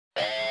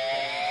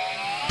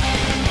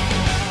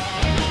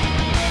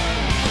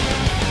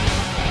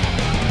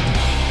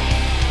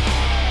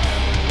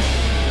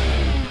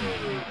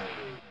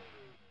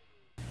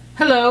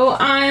Hello,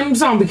 I'm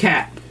Zombie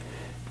Cat.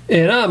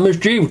 And I'm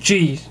Mr.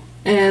 Evilcheese.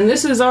 And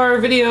this is our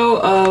video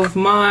of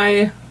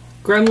my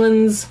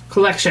Gremlins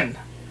collection.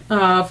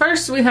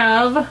 First we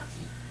have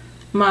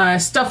my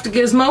stuffed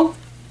Gizmo,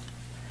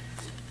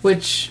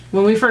 which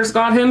when we first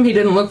got him he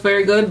didn't look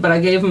very good, but I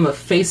gave him a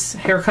face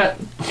haircut.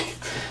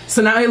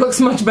 So now he looks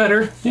much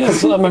better. Yeah,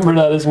 so I remember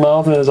that his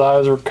mouth and his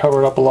eyes were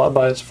covered up a lot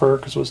by his fur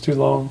because it was too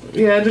long.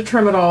 Yeah, I had to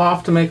trim it all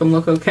off to make him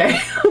look okay.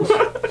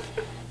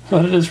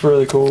 But it is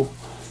really cool.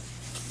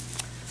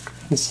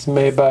 This is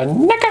made by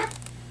NECA.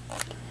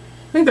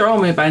 I think they're all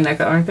made by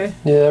NECA, aren't they?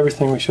 Yeah,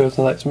 everything we showed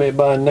tonight is made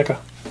by NECA.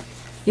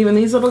 Even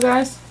these little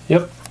guys?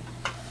 Yep.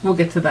 We'll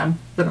get to them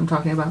that I'm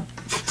talking about.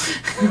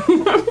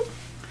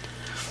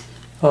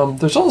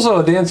 There's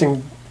also a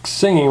dancing,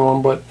 singing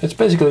one, but it's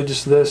basically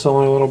just this,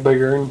 only a little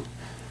bigger, and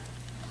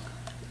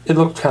it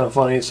looked kind of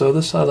funny, so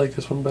I like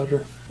this one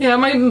better. Yeah,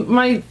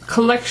 my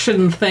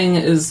collection thing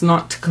is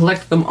not to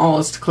collect them all,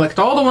 it's to collect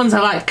all the ones I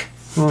like.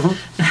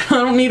 Mm-hmm. I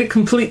don't need a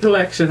complete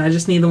collection, I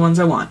just need the ones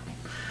I want.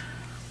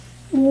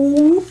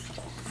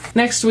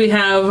 Next we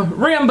have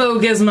Rambo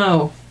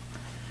Gizmo,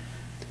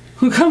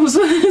 who comes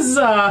with his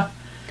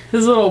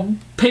little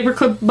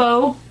paperclip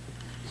bow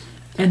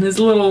and his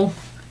little,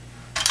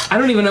 I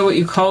don't even know what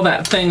you call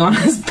that thing on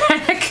his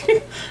back.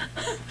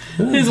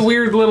 His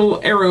weird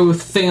little arrow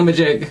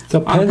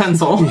thingamajig on a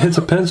pencil. It's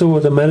a pencil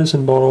with a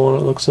medicine bottle on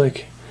it, looks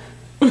like.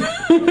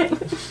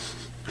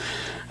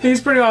 He's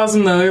pretty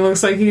awesome though. He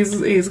looks like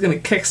he's gonna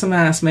kick some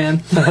ass,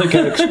 man. I like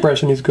that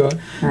expression he's got.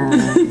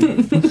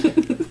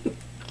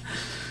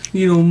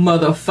 You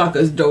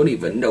motherfuckers don't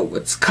even know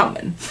what's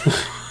coming.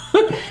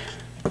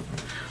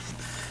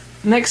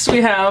 Next we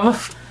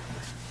have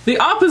the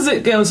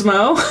opposite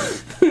Gizmo.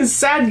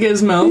 Sad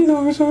Gizmo. He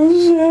looks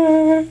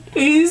so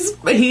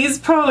sad. He's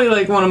probably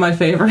like one of my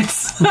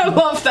favorites. I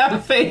love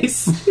that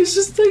face. He's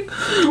just like,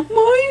 why are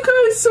you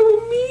guys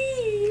so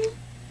mean?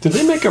 Did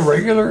they make a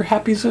regular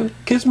Happy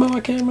Gizmo?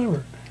 I can't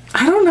remember.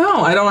 I don't know.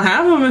 I don't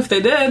have them if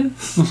they did.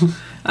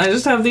 I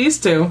just have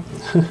these two.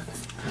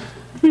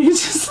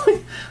 He's just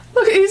like,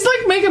 look, he's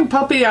like making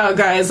puppy out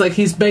guys like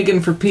he's begging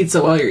for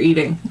pizza while you're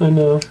eating. I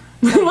know.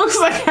 It looks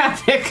like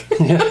Havoc.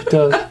 Yeah, it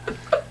does.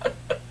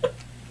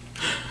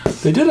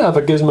 They did have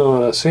a Gizmo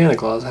and a Santa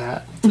Claus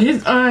hat.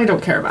 I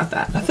don't care about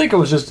that. I think it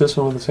was just this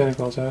one with the Santa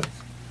Claus hat.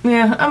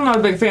 Yeah, I'm not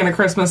a big fan of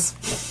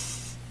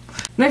Christmas.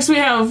 Next we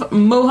have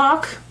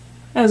Mohawk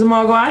as a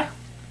Mogwai.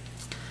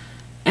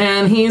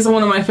 And he's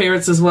one of my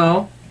favorites as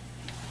well.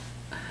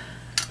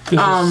 This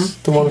is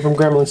the one from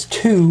Gremlins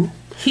 2.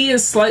 He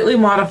is slightly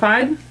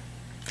modified.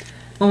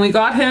 When we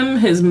got him,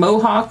 his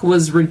mohawk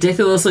was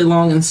ridiculously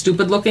long and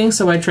stupid looking,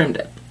 so I trimmed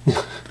it.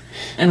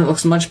 And it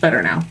looks much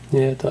better now.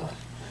 Yeah, it does.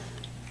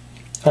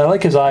 I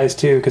like his eyes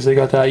too, because they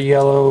got that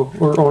yellow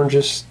or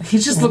orangish. He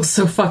just looks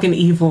so fucking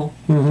evil.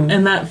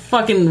 And that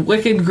fucking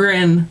wicked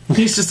grin.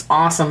 He's just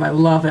awesome. I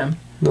love him.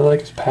 I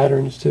like his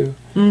patterns too.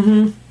 He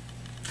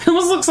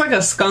almost looks like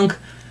a skunk.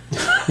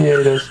 Yeah,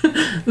 he does.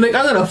 Like,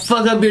 I'm gonna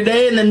fuck up your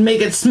day and then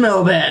make it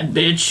smell bad,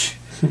 bitch.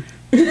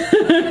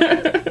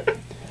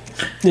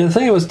 Yeah, the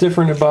thing that was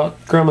different about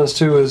Gremlins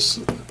 2 is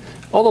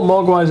all the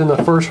Mogwais in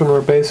the first one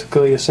were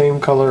basically the same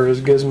color as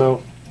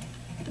Gizmo.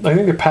 I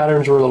think the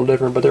patterns were a little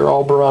different, but they're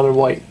all brown and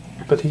white.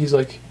 But he's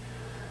like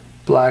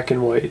black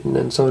and white, and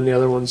then some of the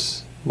other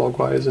ones,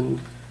 Mogwais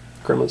and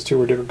Gremlins 2,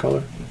 were different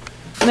color.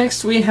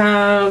 Next we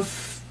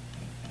have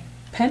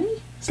Penny?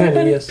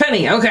 Penny, yes.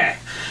 Penny, okay.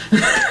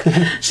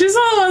 She's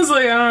always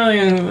like, I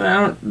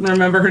don't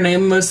remember her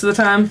name most of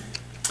the time.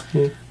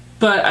 Yeah.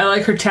 But I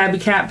like her tabby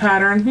cat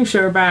pattern. You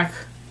show her back.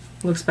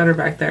 Looks better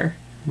back there.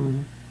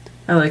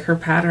 I like her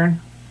pattern.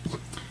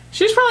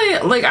 She's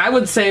probably, like, I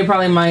would say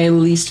probably my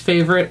least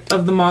favorite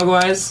of the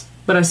Mogwais.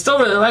 But I still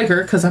really like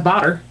her because I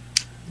bought her.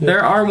 Yeah.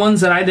 There are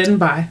ones that I didn't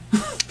buy.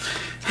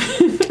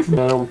 I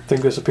don't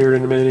think this appeared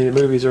in any of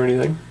the movies or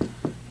anything.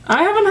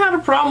 I haven't had a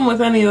problem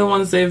with any of the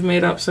ones they've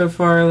made up so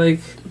far.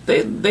 Like,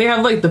 they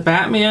have, like, the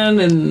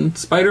Batman and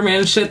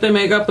Spider-Man shit they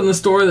make up in the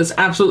store that's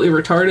absolutely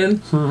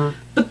retarded.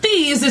 But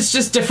these, it's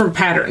just different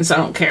patterns. I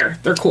don't care.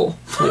 They're cool.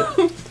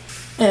 Yeah.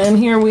 And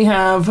here we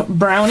have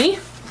Brownie,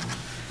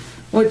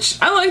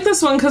 which I like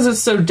this one because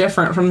it's so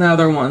different from the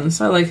other ones.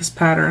 I like his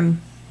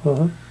pattern.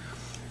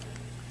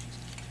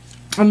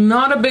 I'm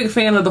not a big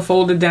fan of the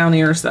folded down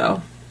ears,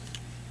 though.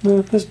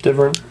 It's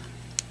different.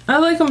 I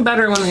like them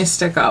better when they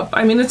stick up.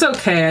 I mean, it's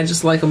okay. I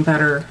just like them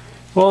better.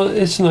 Well,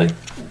 it's like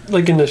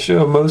in the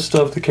show, most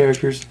of the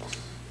characters,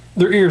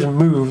 their ears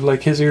move.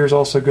 Like, his ears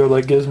also go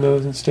like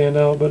Gizmos and stand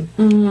out. But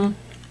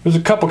there's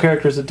a couple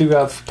characters that do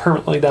have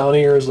permanently down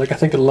ears. Like, I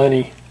think of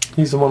Lenny.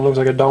 He's the one who looks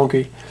like a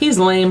donkey. He's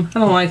lame. I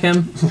don't like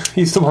him.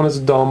 He's the one that's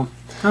dumb.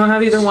 I don't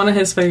have either one of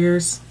his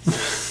figures.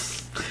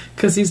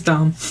 Because he's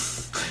dumb.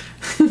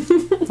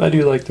 I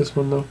do like this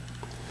one, though.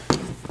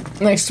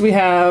 Next we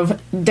have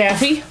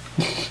Daffy,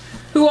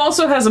 who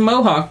also has a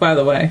mohawk, by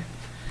the way.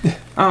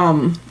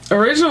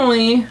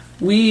 Originally,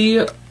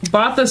 we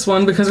bought this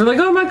one because we're like,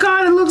 oh my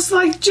god, it looks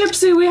like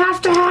Gypsy, we have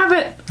to have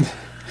it!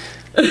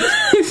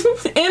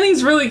 And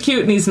he's really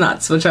cute and he's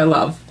nuts, which I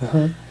love.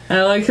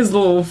 I like his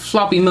little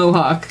floppy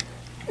mohawk.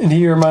 And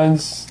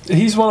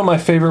he's one of my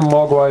favorite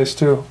Mogwais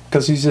too,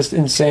 because he's just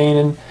insane,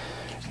 and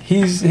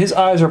his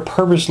eyes are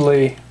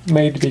purposely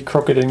made to be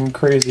crooked and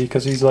crazy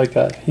because he's like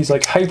that. He's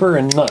like hyper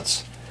and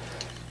nuts.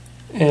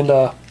 And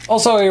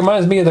also he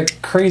reminds me of the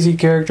crazy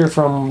character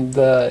from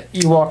the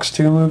Ewoks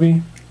 2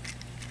 movie.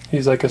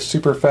 He's like a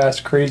super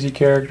fast, crazy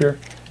character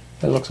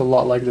that looks a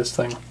lot like this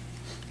thing.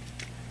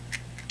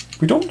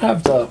 We don't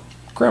have the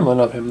gremlin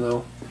of him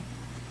though.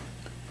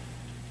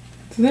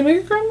 Did they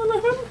make a gremlin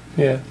of him?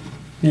 Yeah.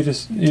 You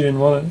didn't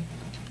want it.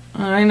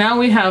 Alright, now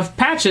we have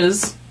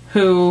Patches,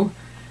 who,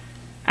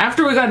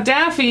 after we got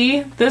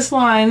Daffy, this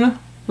line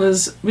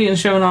was being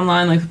shown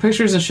online, like the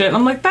pictures and shit, and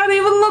I'm like, that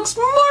even looks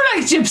more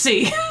like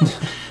Gypsy!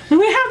 And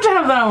we have to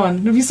have that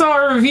one. If you saw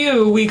our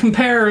review, we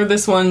compare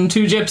this one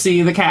to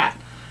Gypsy the cat,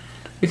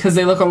 because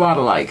they look a lot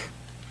alike.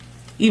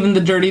 Even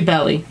the dirty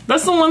belly.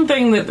 That's the one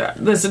thing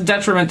that's a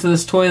detriment to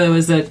this toy, though,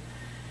 is that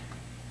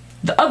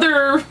the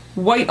other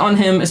white on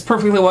him is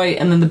perfectly white,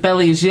 and then the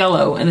belly is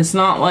yellow, and it's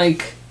not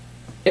like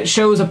it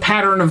shows a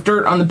pattern of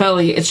dirt on the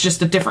belly, it's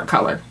just a different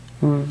color.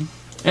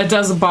 It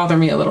does bother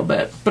me a little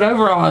bit, but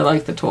overall I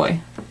like the toy.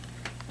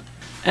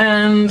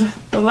 And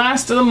the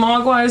last of the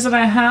Mogwais that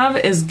I have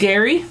is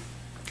Gary.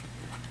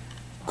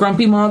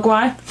 Grumpy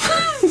Mogwai.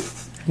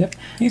 Yep.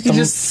 He's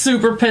just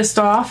super pissed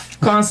off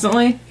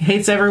constantly. He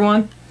hates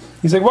everyone.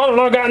 He's like, well, I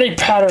don't got any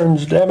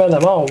patterns, damn it,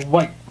 I'm all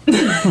white.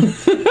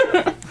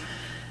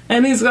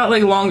 And he's got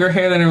like longer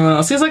hair than everyone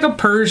else. He's like a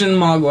Persian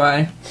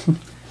Mogwai.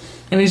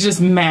 And he's just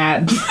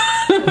mad.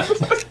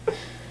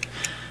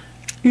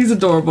 He's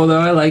adorable though,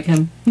 I like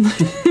him.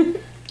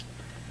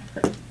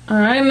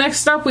 Alright,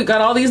 next up we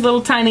got all these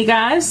little tiny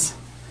guys.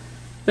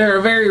 They're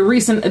a very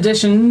recent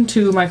addition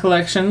to my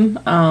collection.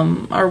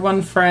 Our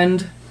one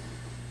friend,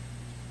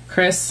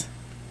 Chris,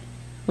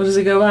 what does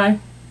he go by?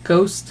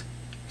 Ghost?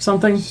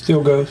 Something?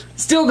 Still Ghost.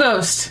 Still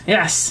Ghost,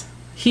 yes.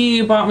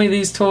 He bought me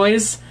these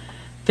toys.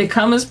 They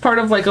come as part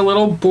of like a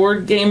little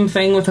board game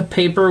thing with a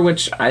paper,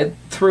 which I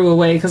threw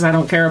away because I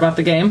don't care about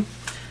the game.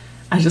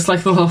 I just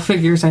like the little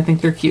figures. I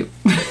think they're cute.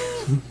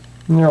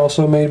 And they're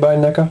also made by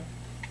NECA.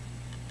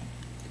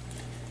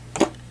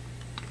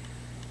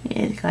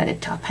 Yeah, they got a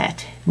top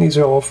hat. These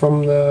are all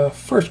from the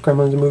first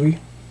Gremlins movie.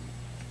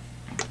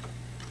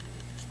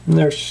 And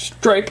there's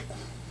Stripe.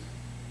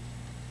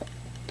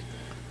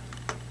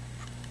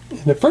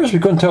 And at first we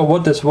couldn't tell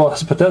what this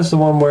was, but that's the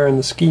one wearing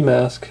the ski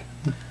mask.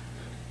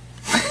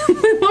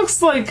 It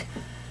looks like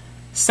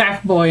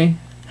Sackboy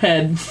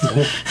head.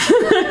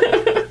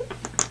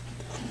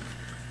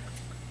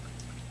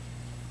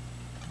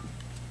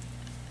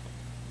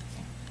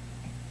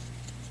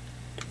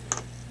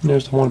 And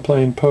there's the one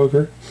playing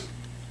poker.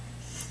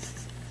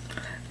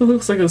 It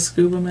looks like a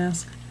scuba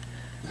mask.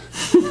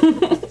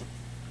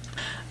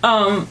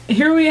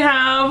 Here we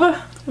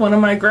have one of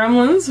my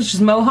Gremlins, which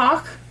is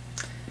Mohawk.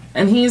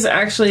 And he's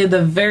actually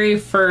the very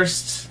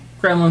first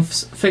Gremlin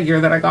figure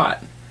that I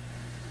got.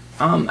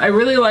 I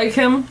really like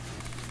him,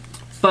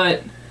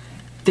 but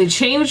they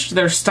changed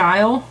their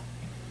style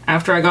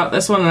after I got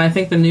this one, and I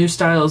think the new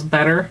style is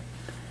better.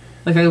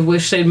 Like, I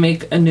wish they'd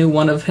make a new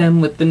one of him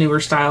with the newer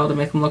style to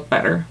make him look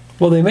better.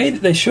 Well,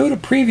 they showed a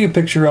preview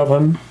picture of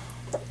him,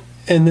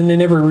 and then they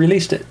never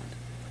released it.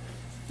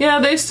 Yeah,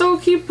 they still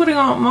keep putting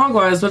out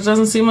Mogwais, but it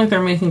doesn't seem like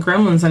they're making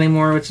Gremlins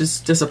anymore, which is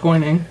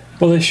disappointing.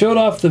 Well, they showed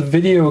off the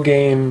video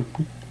game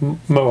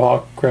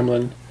Mohawk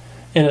Gremlin,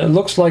 and it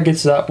looks like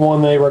it's that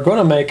one they were going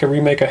to make a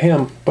remake of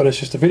him, but it's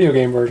just a video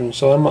game version,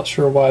 so I'm not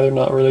sure why they're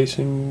not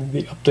releasing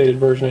the updated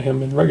version of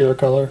him in regular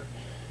color.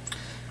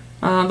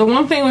 The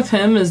one thing with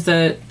him is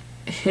that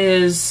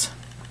his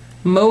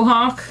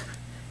Mohawk,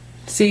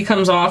 see,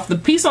 comes off. The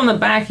piece on the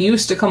back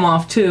used to come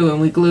off too,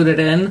 and we glued it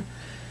in.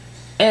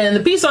 And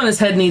the piece on his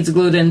head needs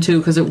glued in too,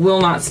 because it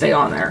will not stay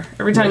on there.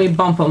 Every time you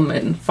bump him,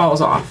 it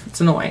falls off. It's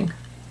annoying.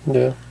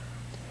 Yeah.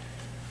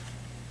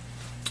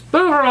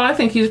 But overall, I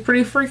think he's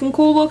pretty freaking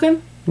cool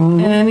looking.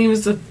 And he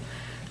was the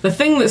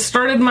thing that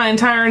started my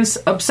entire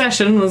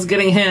obsession was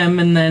getting him,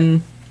 and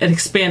then it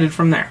expanded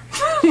from there.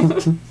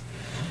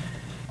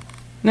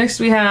 Next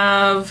we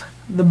have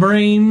the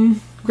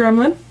Brain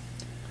Gremlin.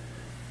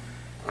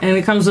 And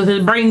he comes with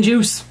his brain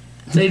juice.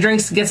 So he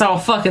drinks, gets all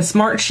fucking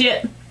smart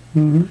shit.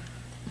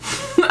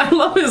 I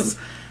love his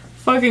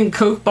fucking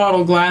Coke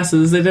bottle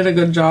glasses. They did a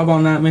good job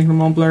on that, making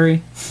them all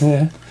blurry.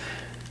 Yeah.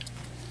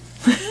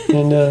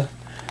 And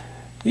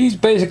he's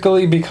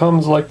basically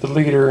becomes like the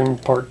leader in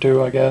part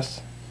 2, I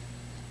guess.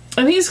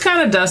 And he's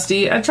kind of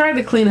dusty. I tried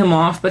to clean him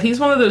off, but he's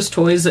one of those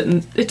toys that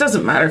it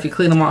doesn't matter if you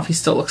clean him off, he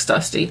still looks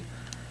dusty.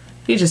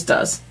 He just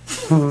does.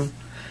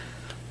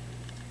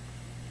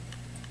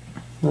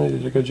 They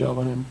did a good job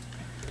on him.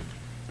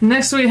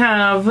 Next we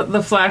have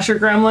the Flasher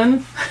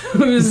Gremlin,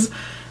 who's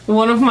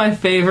one of my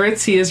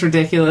favorites. He is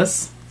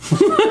ridiculous.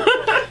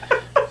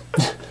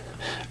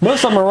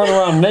 Most of them are running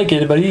around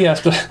naked, but he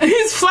has to...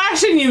 He's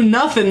flashing you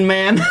nothing,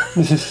 man.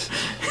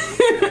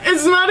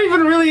 It's not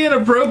even really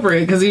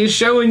inappropriate, because he's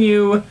showing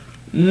you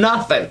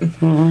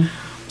nothing.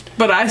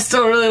 But I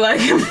still really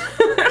like him.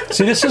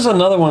 See, this is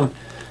another one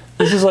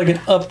This is like an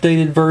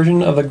updated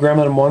version of the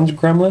Gremlin 1's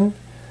Gremlin.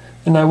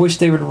 And I wish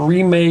they would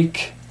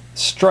remake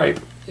Stripe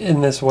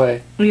in this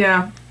way.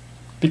 Yeah.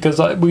 Because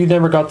we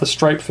never got the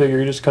Stripe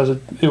figure just because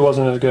it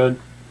wasn't as good.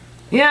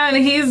 Yeah, and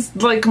he's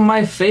like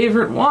my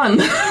favorite one.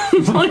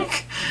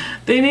 Like,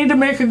 they need to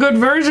make a good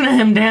version of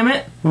him, damn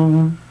it.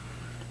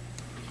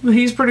 Mm-hmm.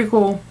 He's pretty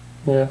cool.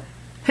 Yeah.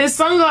 His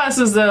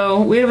sunglasses,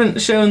 though, we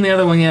haven't shown the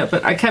other one yet,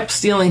 but I kept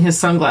stealing his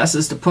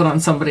sunglasses to put on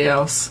somebody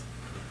else.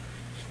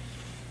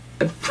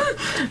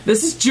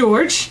 This is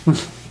George.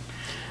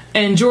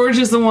 And George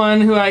is the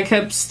one who I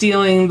kept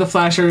stealing the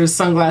Flasher's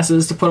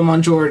sunglasses to put them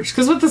on George.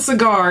 Because with the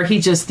cigar, he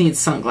just needs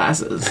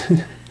sunglasses.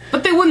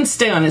 But they wouldn't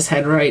stay on his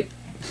head right.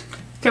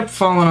 Kept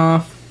falling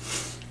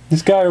off.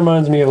 This guy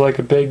reminds me of like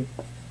a big,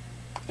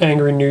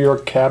 angry New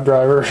York cab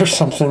driver or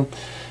something.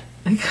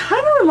 It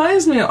kind of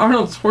reminds me of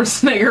Arnold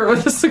Schwarzenegger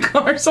with a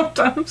cigar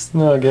sometimes.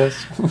 No, I guess.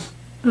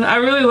 I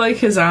really like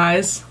his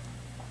eyes.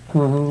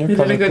 Mm-hmm. He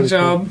did a good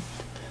job.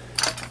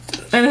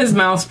 Cool. And his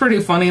mouth's pretty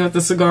funny with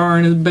the cigar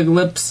and his big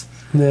lips.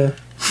 Yeah.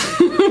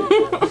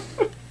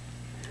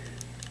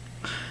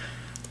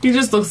 He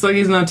just looks like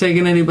he's not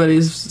taking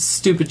anybody's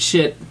stupid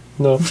shit.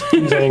 No,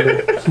 he's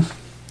angry.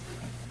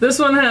 This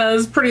one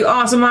has pretty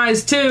awesome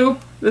eyes too.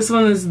 This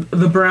one is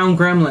the brown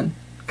gremlin,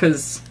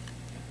 because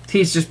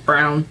he's just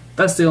brown.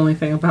 That's the only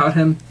thing about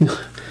him.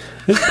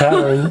 His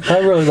pattern. I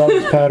really love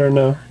his pattern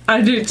though.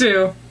 I do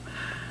too.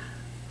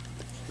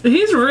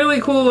 He's really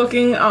cool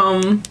looking.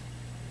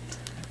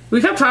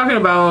 We kept talking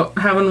about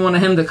having one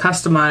of him to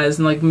customize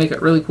and like make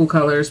it really cool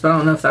colors, but I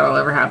don't know if that'll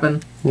ever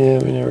happen. Yeah,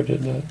 we never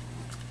did that.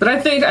 But I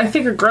think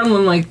a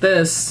gremlin like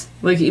this,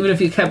 like even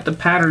if you kept the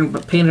pattern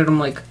but painted him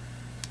like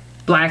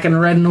black and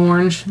red and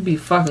orange, it'd be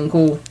fucking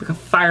cool. Like a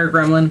fire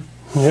gremlin.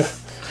 Yeah.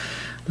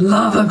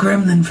 Lava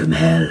gremlin from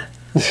hell.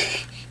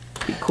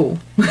 Be cool.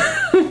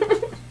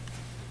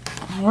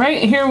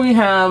 Right here we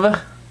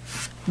have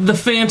the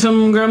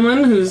Phantom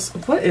Gremlin, who's...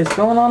 What is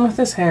going on with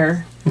his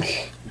hair?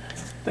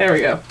 There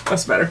we go.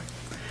 That's better.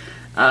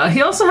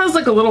 He also has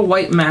like a little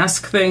white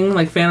mask thing,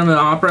 like Phantom of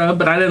the Opera,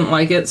 but I didn't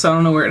like it, so I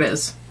don't know where it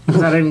is.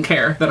 Because I didn't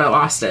care that I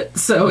lost it,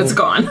 so it's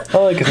gone. I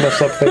like his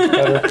messed up face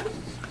better.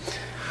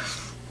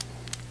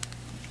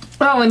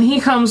 Oh, and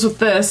he comes with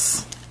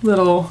this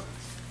little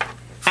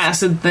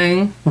acid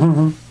thing.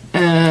 Mm-hmm.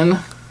 And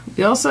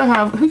we also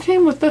have... Who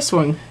came with this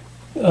one?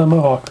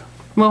 Mohawk.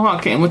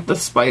 Mohawk came with the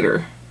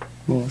spider.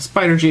 Yeah.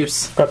 Spider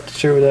juice. Forgot to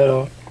show that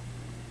off.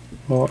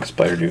 Mohawk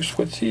spider juice,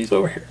 which he's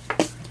over here.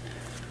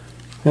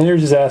 And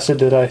here's his acid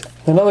that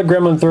another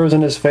gremlin throws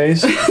in his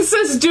face. It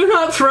says, do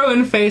not throw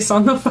in face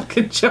on the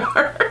fucking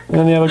jar. And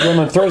then the other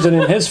gremlin throws it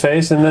in his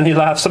face, and then he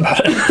laughs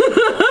about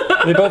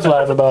it. They both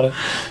laugh about it.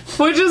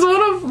 Which is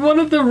one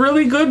of the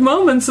really good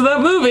moments of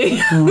that movie.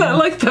 Mm-hmm. I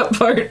like that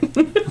part.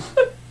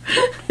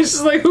 It's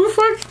just like, who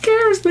fucking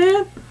cares,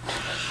 man?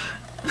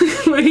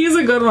 But he's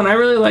a good one. I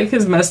really like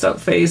his messed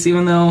up face,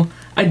 even though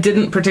I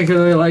didn't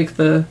particularly like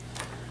the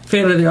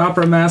Phantom of the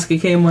Opera mask he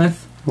came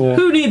with. Yeah.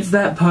 Who needs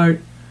that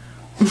part?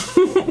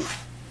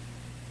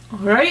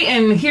 Alright,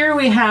 and here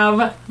we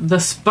have the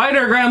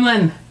Spider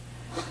Gremlin,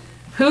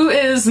 who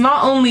is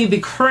not only the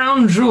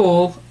crown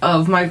jewel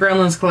of my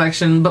Gremlins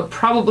collection, but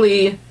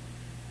probably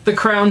the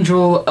crown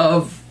jewel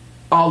of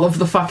all of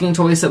the fucking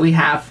toys that we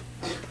have.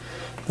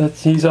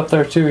 He's up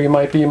there too. He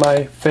might be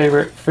my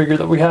favorite figure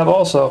that we have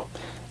also.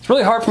 It's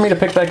really hard for me to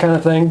pick that kind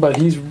of thing, but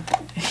he's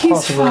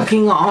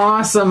fucking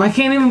awesome. I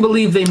can't even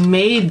believe they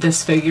made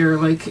this figure.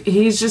 Like,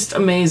 he's just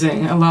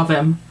amazing. I love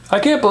him. I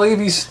can't believe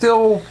he's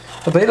still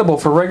available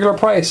for regular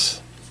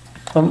price.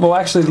 Well,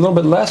 actually, a little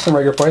bit less than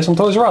regular price on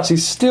Toys R Us.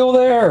 He's still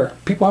there.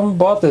 People haven't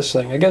bought this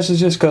thing. I guess it's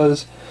just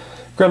because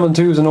Gremlin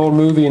 2 is an old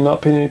movie and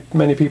not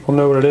many people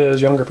know what it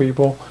is, younger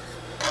people.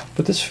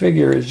 But this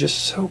figure is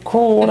just so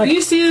cool. If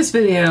you see this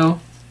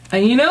video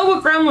and you know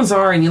what Gremlins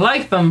are and you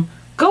like them,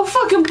 go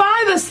fucking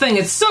buy this thing.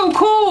 It's so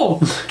cool.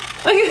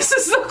 Like, this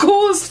is the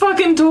coolest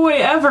fucking toy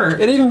ever.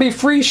 It'd even be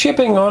free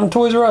shipping on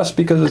Toys R Us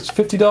because it's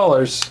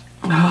 $50.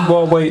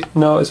 Well, wait,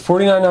 no, it's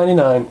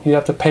 $49.99. You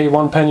have to pay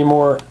 1 penny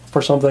more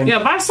for something.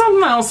 Yeah, buy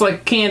something else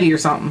like candy or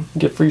something.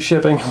 Get free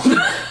shipping.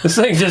 This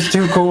thing's just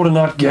too cool to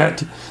not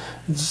get.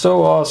 It's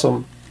so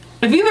awesome.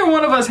 If either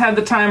one of us had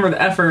the time or the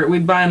effort,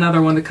 we'd buy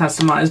another one to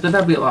customize, but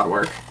that'd be a lot of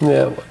work.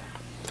 Yeah.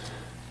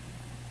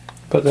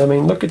 But, I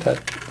mean, look at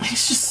that.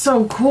 It's just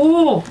so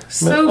cool.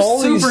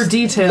 So super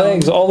detailed.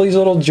 Legs, all these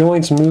little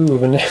joints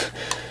move, and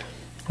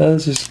that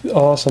is just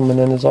awesome. And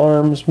then his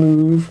arms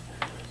move.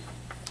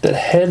 That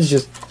head's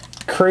just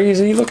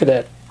crazy. Look at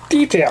that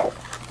detail.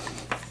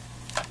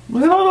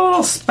 Look at all the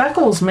little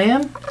speckles,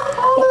 man.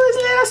 All those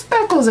little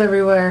speckles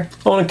everywhere.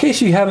 Oh, in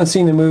case you haven't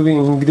seen the movie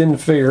and you didn't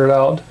figure it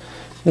out,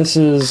 this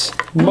is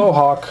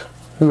Mohawk,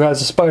 who has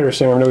the spider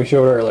serum that we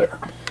showed earlier.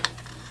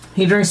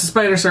 He drinks the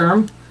spider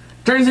serum,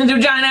 turns into a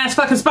giant ass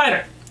fucking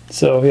spider.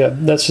 So, yeah,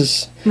 that's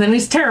just... And then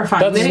he's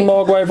terrifying. That's his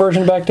Mogwai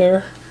version back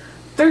there.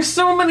 There's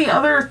so many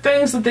other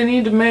things that they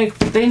need to make.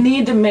 They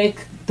need to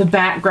make the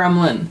Bat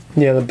Gremlin.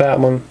 Yeah, the Bat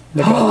one.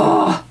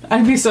 Oh,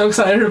 I'd be so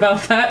excited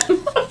about that.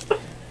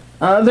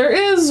 There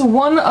is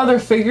one other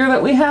figure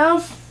that we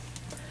have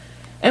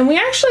And we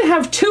actually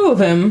have 2 of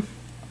him,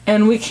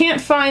 and we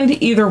can't find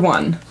either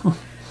one.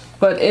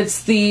 But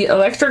it's the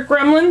electric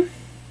gremlin.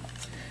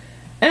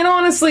 And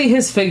honestly,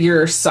 his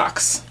figure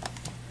sucks.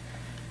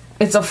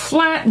 It's a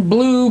flat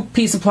blue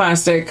piece of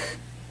plastic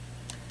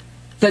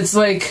that's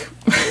like...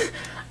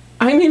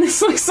 I mean,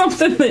 it's like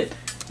something that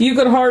you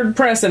could hard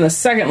press in a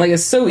second. Like,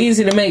 it's so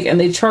easy to make, and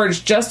they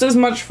charge just as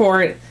much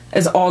for it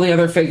as all the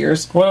other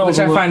figures, which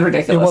I find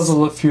ridiculous. It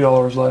was a few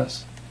dollars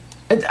less.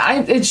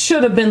 It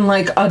should have been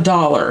like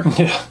 $1.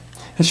 Yeah.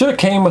 It should have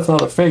came with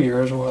another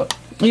figure as well.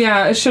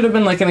 Yeah, it should have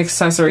been like an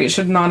accessory. It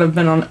should not have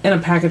been in a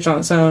package on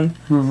its own.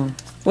 Mm-hmm.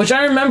 Which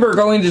I remember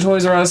going to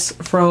Toys R Us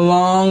for a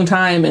long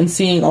time and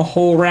seeing a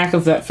whole rack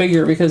of that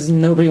figure because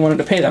nobody wanted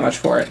to pay that much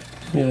for it.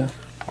 Yeah.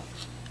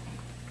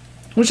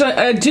 Which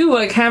I do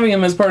like having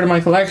him as part of my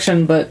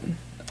collection, but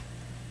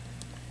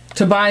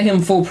to buy him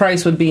full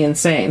price would be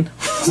insane,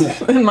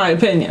 in my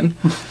opinion.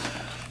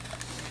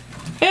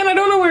 And I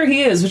don't know where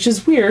he is, which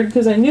is weird,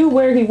 because I knew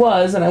where he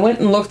was, and I went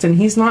and looked, and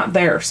he's not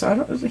there, so I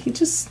don't...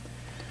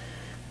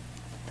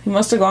 He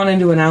must have gone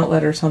into an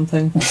outlet or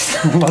something. He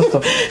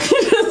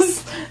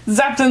just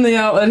zapped in the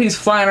outlet. He's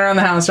flying around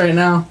the house right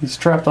now. He's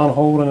trapped on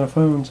hold in a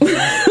phone.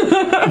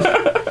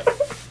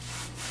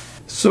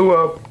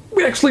 So,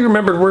 we actually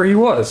remembered where he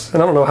was,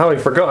 and I don't know how he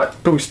forgot,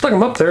 but we stuck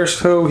him up there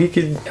so he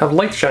could have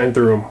light shine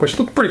through him, which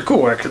looked pretty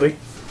cool, actually.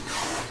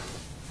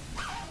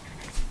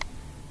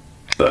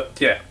 But,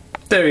 yeah.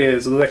 There he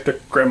is,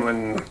 electric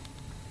gremlin.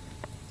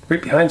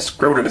 Right behind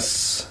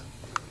Scrotumus.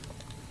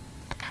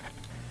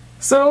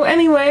 So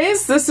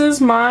anyways, this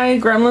is my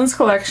Gremlins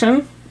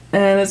collection,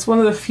 and it's one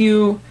of the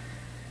few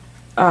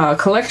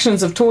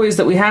collections of toys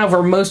that we have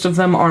where most of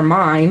them are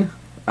mine.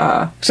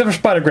 Except for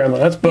Spider Gremlin,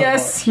 that's both.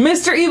 Yes,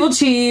 Mr.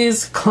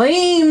 Evilcheese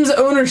claims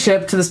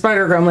ownership to the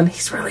Spider Gremlin.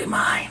 He's really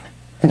mine.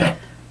 No.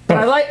 But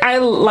I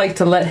like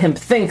to let him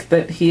think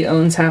that he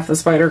owns half the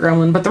Spider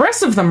Gremlin, but the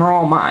rest of them are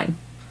all mine.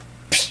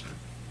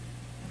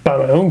 Buy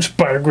my own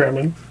Spider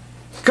Gremlin.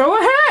 Go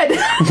ahead.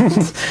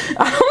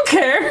 I don't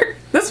care.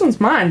 This one's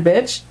mine,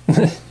 bitch.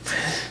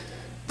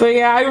 But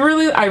yeah, I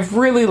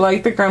really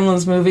like the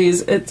Gremlins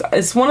movies.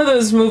 It's one of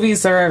those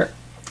movies that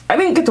I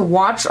didn't get to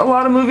watch a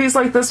lot of movies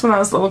like this when I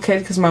was a little kid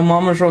because my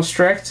mom was real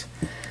strict.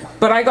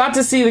 But I got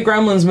to see the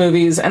Gremlins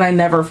movies and I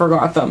never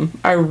forgot them.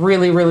 I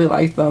really, really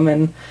liked them,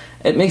 and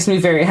it makes me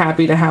very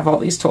happy to have all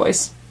these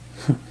toys.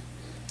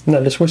 And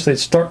I just wish they'd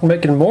start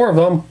making more of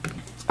them.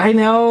 I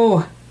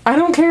know. I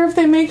don't care if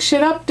they make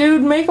shit up,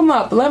 dude. Make them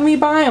up. Let me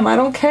buy them. I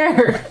don't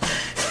care.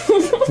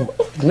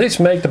 At least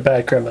make the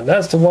bad Gremlin.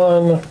 That's the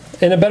one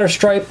in a better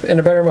stripe and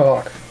a better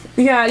mohawk.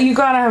 Yeah, you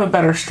gotta have a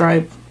better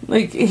stripe.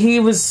 Like, he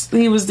was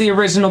the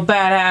original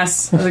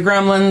badass of the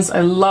Gremlins.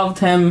 I loved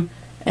him,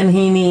 and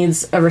he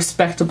needs a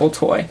respectable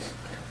toy.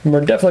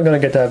 We're definitely gonna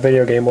get that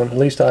video game one. At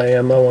least I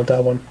am. I want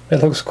that one.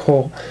 It looks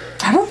cool.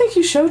 I don't think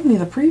you showed me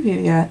the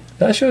preview yet.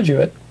 I showed you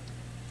it.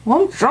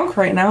 Well, I'm drunk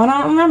right now, and I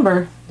don't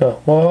remember.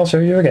 Oh, well, I'll show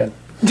you again.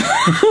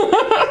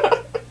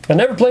 I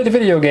never played the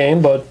video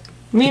game, but...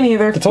 Me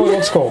neither. The toy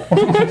looks cool.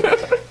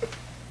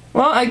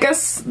 Well, I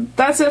guess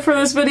that's it for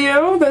this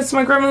video. That's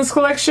my Gremlins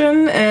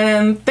collection,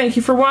 and thank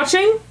you for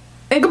watching,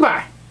 and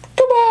goodbye.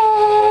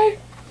 Goodbye!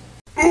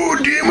 Oh,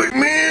 damn it,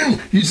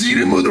 man. You see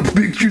them other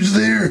pictures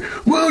there?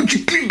 Why don't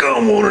you click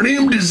on one of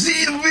them to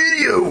see the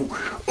video?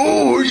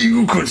 Or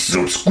you could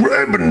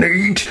subscribe,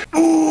 Nate.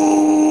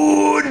 Oh.